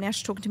sign them up now?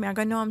 She's talking to me. I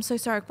go, no, I'm so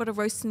sorry. I've got a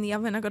roast in the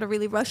oven. I've got to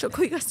really rush. I'll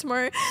call you guys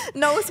tomorrow.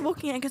 Noah's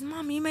walking out and goes,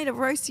 Mom, you made a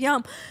roast,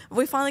 yum.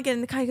 We finally get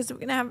in the car. He goes,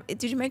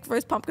 did you make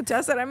roast pumpkin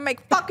toast? I said, I don't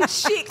make fucking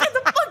shit. Get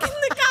the fuck in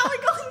the car.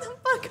 We're going the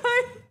fuck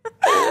home.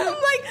 I'm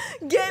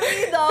like, get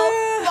me the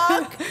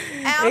fuck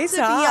out it's of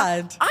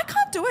hard. here. I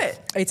can't do it.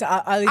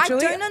 I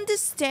literally... I don't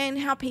understand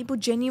how people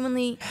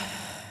genuinely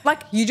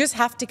Like, you just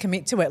have to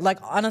commit to it. Like,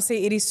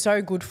 honestly, it is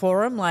so good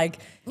for them. Like,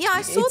 yeah,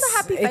 I saw the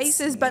happy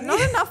faces, but not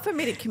enough for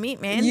me to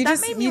commit, man. That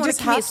made me want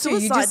to commit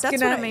suicide.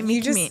 That's what made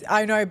me commit.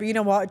 I know, but you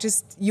know what?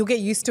 Just you'll get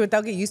used to it.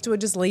 They'll get used to it.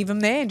 Just leave them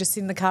there and just sit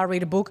in the car,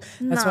 read a book.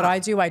 That's what I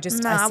do. I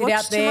sit out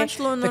there.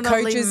 The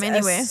coaches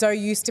are so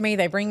used to me.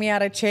 They bring me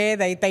out a chair.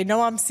 They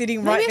know I'm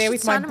sitting right there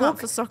with my book. Maybe I should sign them up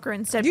for soccer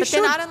instead. But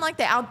then I don't like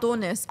the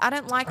outdoorness. I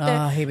don't like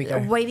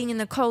the waiting in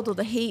the cold or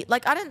the heat.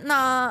 Like I don't.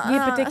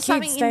 Yeah, but they're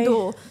kids.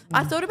 Indoor.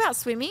 I thought about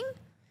swimming.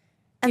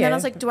 And then I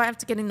was like, do I have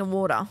to get in the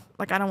water?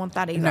 Like, I don't want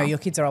that either. No, your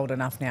kids are old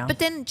enough now. But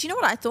then, do you know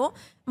what I thought?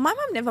 My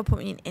mum never put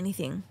me in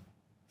anything.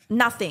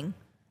 Nothing.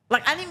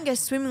 Like, I didn't even get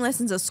swimming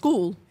lessons at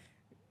school.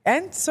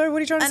 And so what are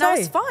you trying to say? And I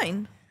was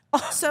fine.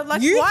 So,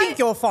 like, you think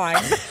you're fine.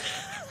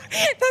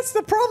 That's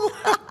the problem.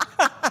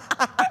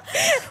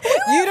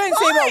 You don't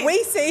see what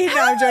we see.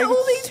 No, I'm joking.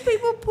 All these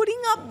people putting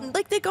up,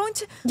 like, they're going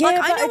to, like,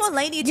 I know a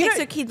lady who takes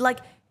her kid, like,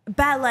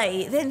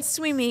 ballet, then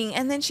swimming,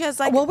 and then she has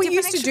like. Well, we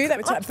used to do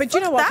that, but you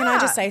know what? Can I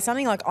just say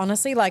something? Like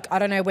honestly, like I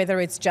don't know whether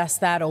it's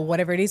just that or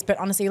whatever it is, but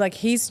honestly, like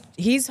his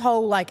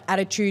whole like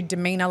attitude,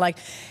 demeanor, like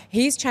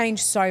he's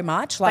changed so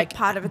much. Like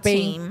part of a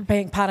team,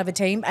 being part of a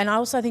team, and I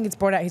also think it's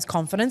brought out his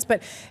confidence.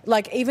 But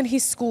like even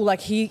his school,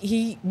 like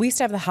we used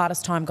to have the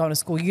hardest time going to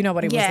school. You know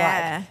what it was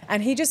like,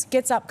 and he just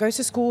gets up, goes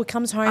to school,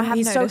 comes home.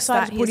 He's so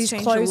excited to put his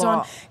clothes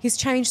on. He's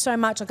changed so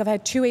much. Like I've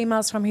had 2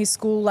 emails from his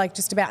school, like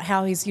just about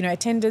how his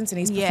attendance and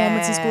his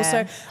performance in school.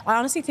 So I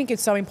honestly think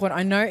it's so important.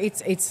 I know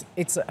it's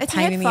a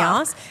pain in the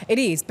ass. It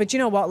is, but you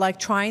know what? Like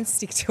try and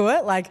stick to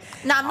it. Like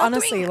no, I'm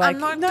not doing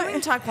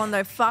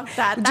taekwondo. Fuck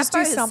that. Just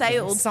that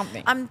do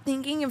something. I'm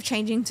thinking of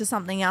changing to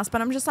something else,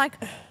 but I'm just like,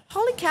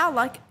 holy cow!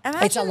 Like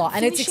it's a lot,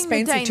 and it's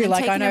expensive too.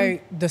 Like I know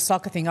the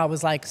soccer thing. I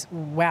was like,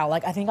 wow.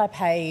 Like I think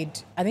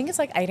it's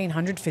like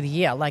 1,800 for the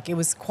year. Like it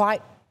was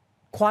quite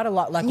a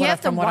lot,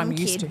 like from what I'm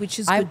used to, which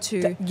is good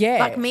too. Yeah,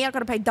 like me, I got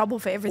to pay double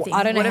for everything. Well,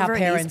 I don't know how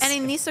parents. And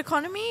in this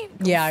economy,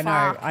 yeah,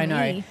 I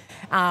know.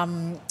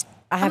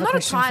 I have a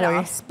question for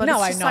you. But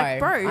no, it's just I know, like,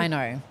 bro. I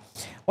know.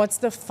 What's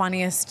the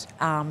funniest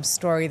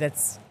story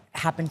that's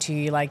happened to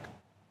you, like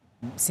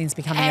since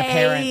becoming a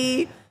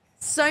parent?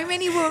 So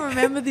many will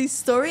remember this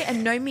story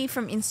and know me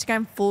from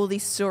Instagram for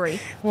this story.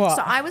 What?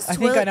 So I was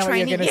toilet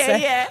training. So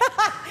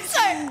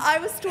I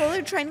was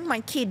toilet training my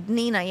kid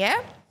Nina.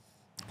 Yeah.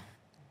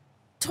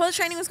 Toilet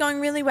training was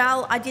going really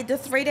well. I did the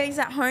 3 days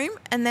at home,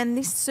 and then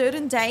this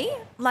certain day,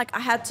 like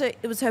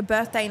it was her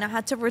birthday, and I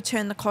had to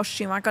return the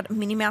costume. I got a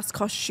Minnie Mouse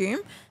costume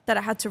that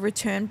I had to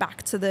return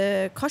back to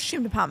the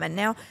costume department.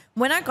 Now,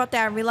 when I got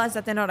there, I realized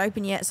that they're not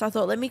open yet. So I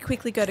thought, let me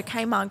quickly go to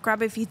Kmart,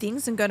 grab a few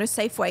things, and go to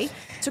Safeway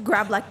to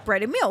grab like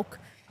bread and milk.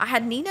 I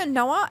had Nina and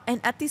Noah,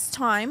 and at this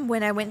time,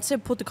 when I went to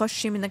put the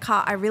costume in the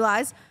car, I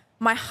realized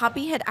my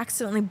hubby had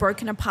accidentally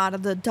broken a part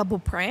of the double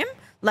pram,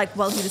 like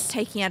while he was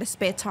taking out a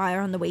spare tire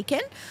on the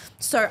weekend.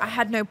 So I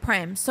had no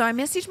pram. So I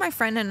messaged my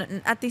friend,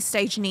 and at this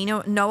stage,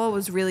 Noah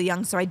was really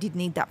young, so I did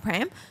need that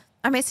pram.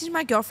 I messaged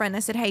my girlfriend. I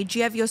said, hey, do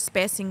you have your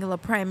spare singular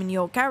pram in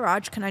your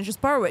garage? Can I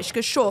just borrow it? She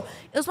goes, sure.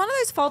 It was one of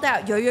those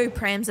fold-out yo-yo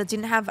prams that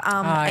didn't have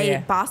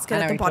a basket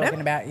at the bottom.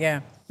 Talking about,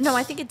 yeah. No,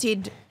 I think it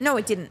did. No,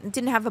 it didn't. It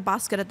didn't have a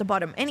basket at the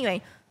bottom.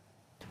 Anyway,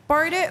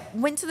 borrowed it,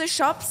 went to the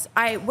shops.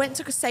 I went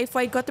to a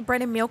Safeway, got the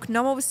bread and milk.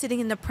 Noah was sitting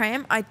in the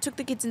pram. I took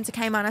the kids into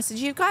Kmart. I said,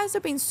 you guys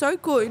have been so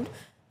good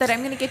that I'm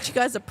going to get you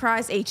guys a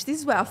prize each. This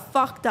is where I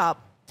fucked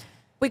up.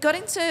 We got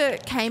into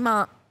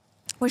Kmart.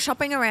 We're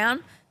shopping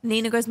around.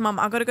 Nina goes, Mum,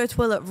 I got to go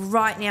toilet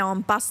right now.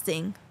 I'm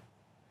busting.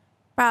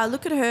 Bro, I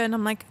look at her and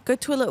I'm like, go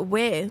toilet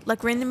where?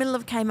 Like, we're in the middle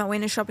of Kmart. We're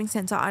in a shopping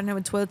centre. I don't know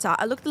where toilets are.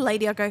 I look at the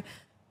lady. I go,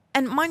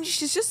 and mind you,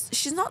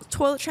 she's not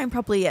toilet trained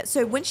properly yet.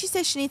 So when she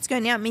says she needs to go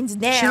now, it means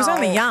now. She was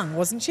only young,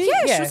 wasn't she?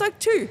 Yeah, she was like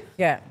 2.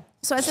 Yeah.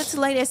 So I said to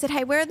the lady, I said,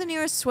 hey, where are the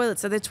nearest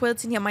toilets? Are there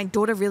toilets in here? My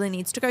daughter really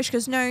needs to go. She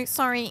goes, no,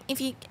 sorry. If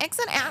you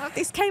exit out of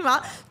this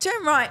Kmart,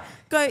 turn right,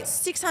 go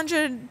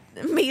 600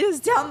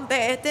 meters down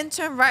there, then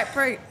turn right,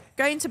 bro.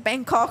 Go into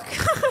Bangkok,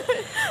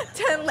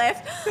 turn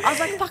left. I was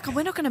like, fuck,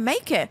 we're not going to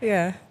make it.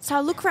 Yeah. So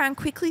I look around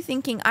quickly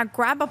thinking, I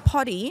grab a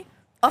potty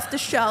off the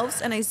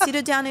shelves and I sit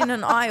her down in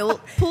an aisle,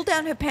 pull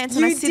down her pants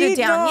and I sit her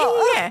down.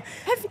 Not. Yeah.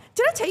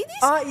 Did I tell you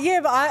this? Yeah,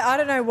 but I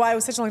don't know why it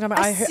was such a long time.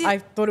 I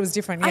thought it was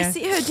different. Yeah. I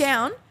sit her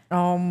down.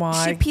 Oh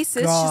my She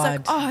pisses. God. She's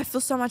like, oh, I feel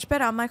so much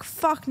better. I'm like,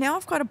 fuck, now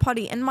I've got a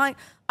potty. And I'm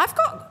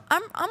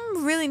a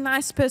really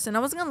nice person. I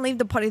wasn't going to leave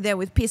the potty there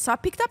with piss. So I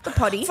picked up the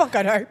potty. Fuck,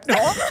 I hope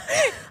not.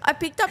 I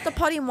picked up the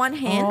potty in one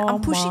hand. Oh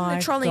I'm pushing the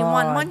trolley in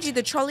one. Mind you,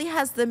 the trolley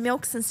has the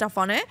milks and stuff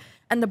on it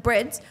and the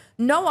breads.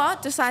 Noah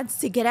decides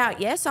to get out,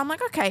 yeah? So I'm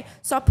like, okay.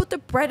 So I put the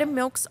bread and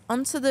milks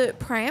onto the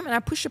pram and I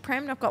push the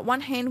pram and I've got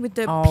one hand with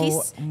the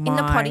piss in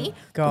the potty,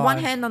 one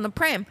hand on the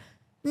pram.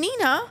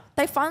 Nina,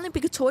 they finally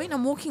pick a toy and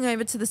I'm walking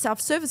over to the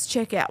self-service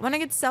checkout. When I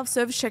get to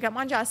self-service checkout,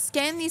 mind you, I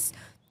scan this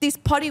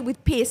potty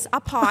with piss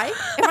up high.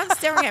 Everyone's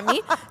staring at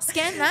me.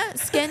 Scan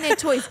their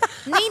toys.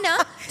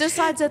 Nina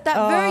decides at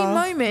that very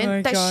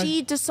moment that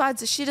she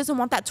decides that she doesn't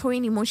want that toy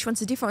anymore. She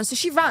wants a different one. So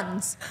she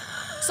runs.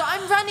 So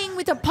I'm running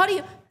with a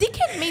potty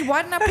dickhead me,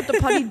 why didn't I put the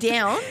potty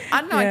down?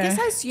 I don't know. I guess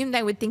I assumed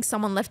they would think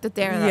someone left it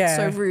there and that's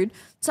so rude.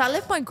 So I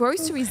left my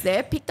groceries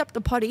there, picked up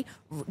the potty,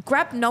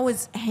 grabbed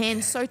Noah's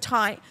hand so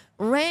tight,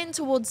 ran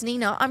towards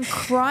Nina. I'm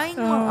crying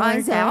my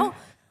eyes out.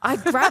 I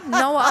grabbed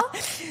Noah,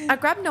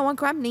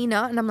 grabbed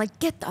Nina, and I'm like,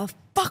 get the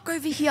fuck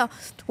over here.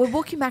 We're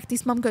walking back.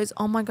 This mum goes,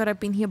 oh my God, I've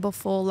been here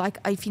before. Like,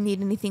 if you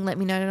need anything, let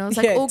me know. And I was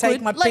like, all take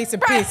good. my piece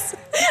of piss.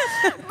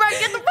 Bro,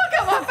 get the fuck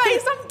out of my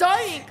face. I'm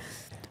dying.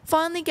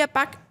 Finally get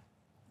back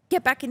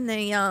in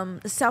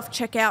the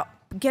self-checkout,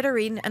 get her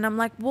in, and I'm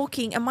like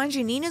walking. And mind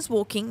you, Nina's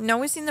walking.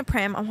 Noah's in the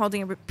pram. I'm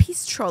holding a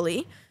piss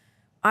trolley.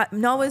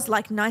 Noah's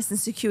like nice and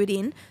secured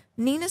in.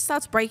 Nina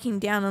starts breaking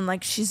down and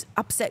like she's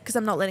upset because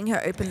I'm not letting her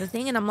open the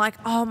thing. And I'm like,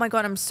 oh my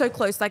God, I'm so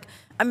close. Like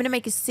I'm going to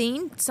make a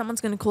scene.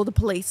 Someone's going to call the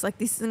police. Like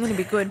this isn't going to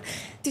be good.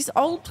 This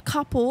old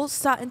couple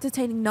start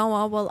entertaining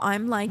Noah while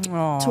I'm like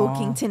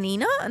talking to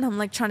Nina and I'm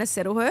like trying to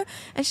settle her.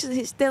 And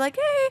they're like,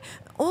 hey,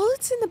 all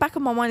that's in the back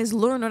of my mind is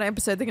Law and Order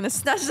episode. They're going to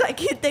snatch that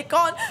kid. They're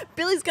gone.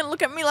 Billy's going to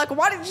look at me like,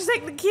 why did you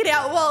take the kid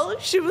out while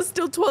she was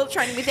still toilet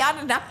training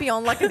without a nappy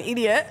on like an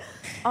idiot?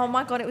 Oh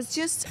my God. It was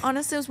just,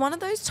 honestly, it was one of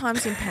those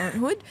times in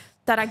parenthood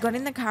that I got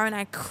in the car and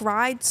I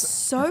cried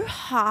so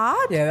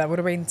hard. Yeah, that would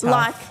have been tough.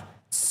 Like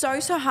so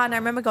hard. And I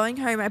remember going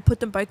home, I put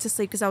them both to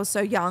sleep because I was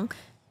so young.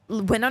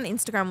 Went on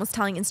Instagram, was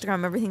telling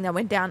Instagram everything that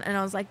went down. And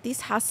I was like,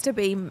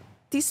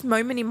 this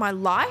moment in my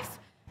life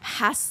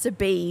has to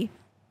be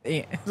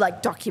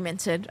like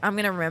documented. I'm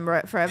going to remember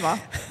it forever.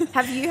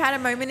 Have you had a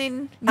moment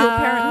in your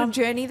parenthood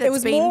journey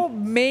that's been? It was more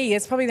me.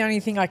 It's probably the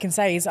only thing I can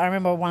say is I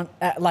remember one,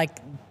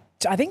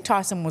 I think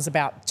Tyson was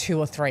about 2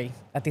 or 3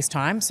 at this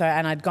time. So,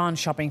 and I'd gone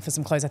shopping for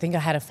some clothes. I think I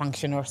had a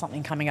function or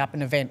something coming up,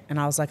 an event. And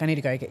I was like, I need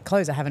to go get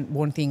clothes. I haven't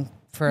worn anything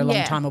for a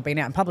long time or been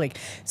out in public.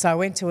 So I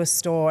went to a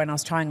store and I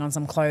was trying on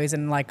some clothes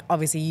and like,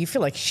 obviously you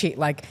feel like shit,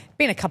 like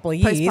been a couple of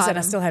years and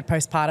I still had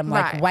postpartum,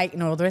 like weight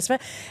and all the rest of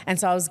it. And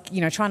so I was,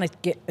 trying to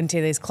get into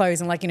these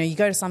clothes and like, you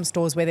go to some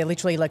stores where they're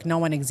literally like no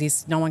one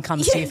exists, no one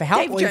comes to you for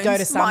help. Dave or Jones,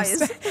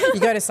 you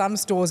go to some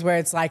stores where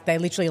it's like they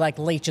literally like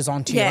leeches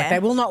onto you. Like they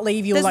will not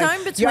leave you. There's like no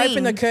in between. you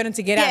open the curtain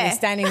to get out and you're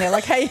standing there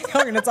like, hey,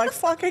 and it's like,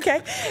 fuck,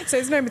 okay. So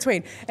there's no in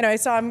between. Anyway,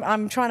 so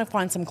I'm trying to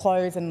find some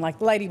clothes and like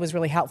the lady was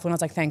really helpful and I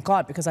was like, thank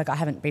God, because like I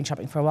haven't been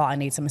shopping for a while. I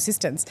need some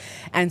assistance.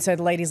 And so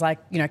the lady's like,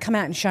 come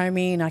out and show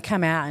me. And I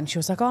come out and she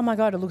was like, oh my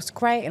God, it looks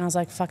great. And I was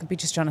like, fucking bitch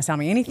just trying to sell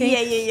me anything.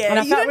 Yeah. And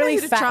I felt really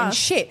fat and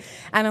shit.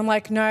 And I'm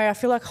like, no, I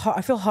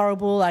feel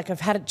horrible. Like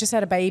I've just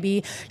had a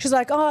baby. She's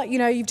like, oh,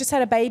 you've just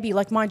had a baby.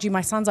 Like, mind you,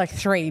 my son's like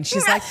 3. And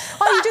she's like,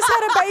 oh, you just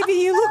had a baby.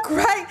 You look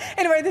great.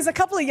 Anyway, there's a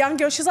couple of young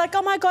girls. She's like,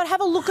 oh my God,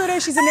 have a look at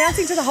her. She's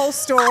announcing to the whole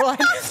store, like,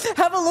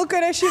 have a look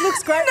at her. She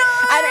looks great.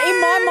 No. And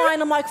in my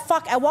mind, I'm like,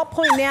 fuck, at what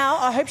point now?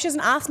 I hope she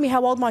doesn't ask me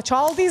how old my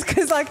child is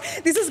because like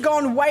this has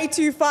gone way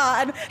too far.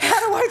 And how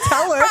do I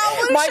tell her?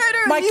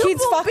 My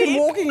kid's fucking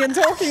walking and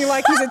talking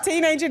like he's a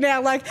teenager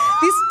now. Like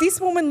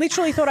this woman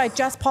literally thought I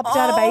just popped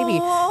out a baby.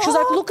 She was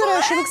like, look at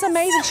her. She looks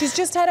amazing. She's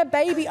just had a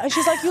baby. And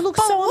she's like, you look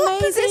so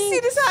amazing.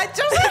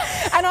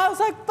 And I was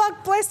like,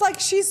 fuck, bless. Like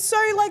she's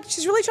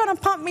really trying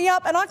to pump me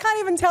up. And I can't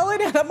even tell her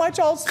now that my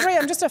child's 3.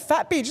 I'm just a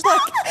fat bitch.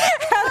 Like,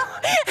 how do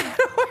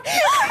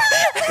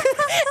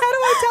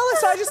I tell her?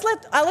 So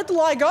I let the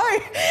lie go.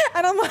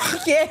 And I'm like,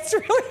 yeah, it's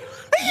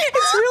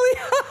really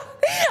hard.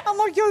 I'm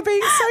like, you're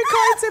being so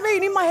kind to me.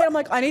 And in my head, I'm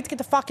like, I need to get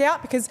the fuck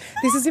out because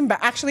this is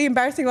actually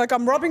embarrassing. Like,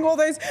 I'm robbing all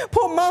those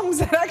poor mums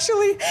that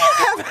actually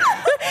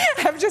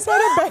have just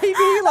had a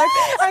baby, like,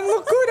 and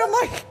look good. I'm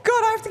like,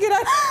 God, I have to get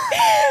out.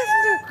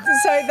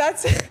 So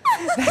that's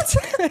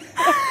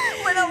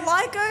when a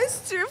lie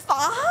goes too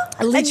far.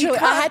 Literally,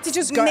 I had to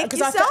just go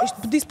because I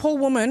thought this poor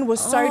woman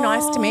was so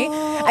nice to me.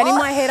 And in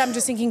my head, I'm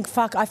just thinking,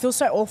 fuck, I feel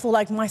so awful.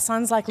 Like, my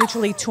son's like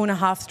literally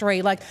 2.5,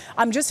 3. Like,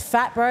 I'm just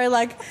fat, bro.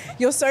 Like,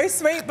 you're so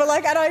sweet, but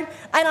like, and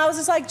I was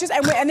just like,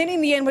 and then in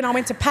the end, when I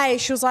went to pay,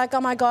 she was like,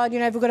 oh my God,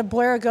 we've got a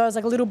boy or a girl. I was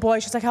like, a little boy.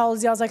 She was like, how old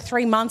is he? I was like,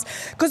 3 months.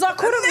 Because I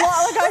couldn't,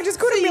 I just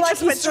couldn't be like,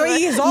 he's 3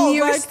 years old.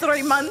 Like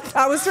 3 months.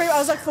 I was 3. I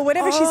was like, for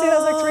whatever she said, I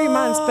was like 3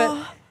 months.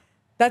 But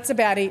that's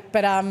about it.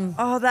 But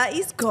that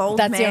is gold,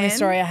 that's man. the only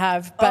story I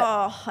have.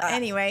 But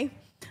anyway.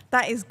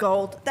 That is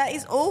gold. That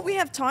is all we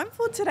have time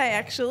for today,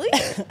 actually.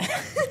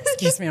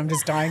 Excuse me, I'm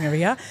just dying over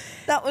here.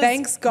 That was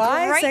Thanks,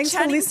 guys. Great. Thanks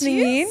for listening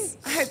in.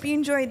 I hope you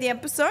enjoyed the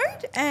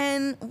episode,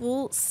 and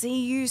we'll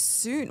see you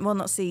soon. Well,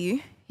 not see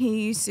you. Hear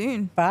you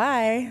soon.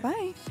 Bye.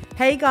 Bye.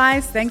 Hey,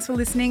 guys. Thanks for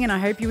listening, and I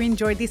hope you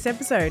enjoyed this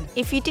episode.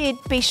 If you did,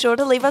 be sure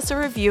to leave us a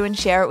review and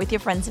share it with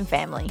your friends and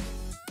family.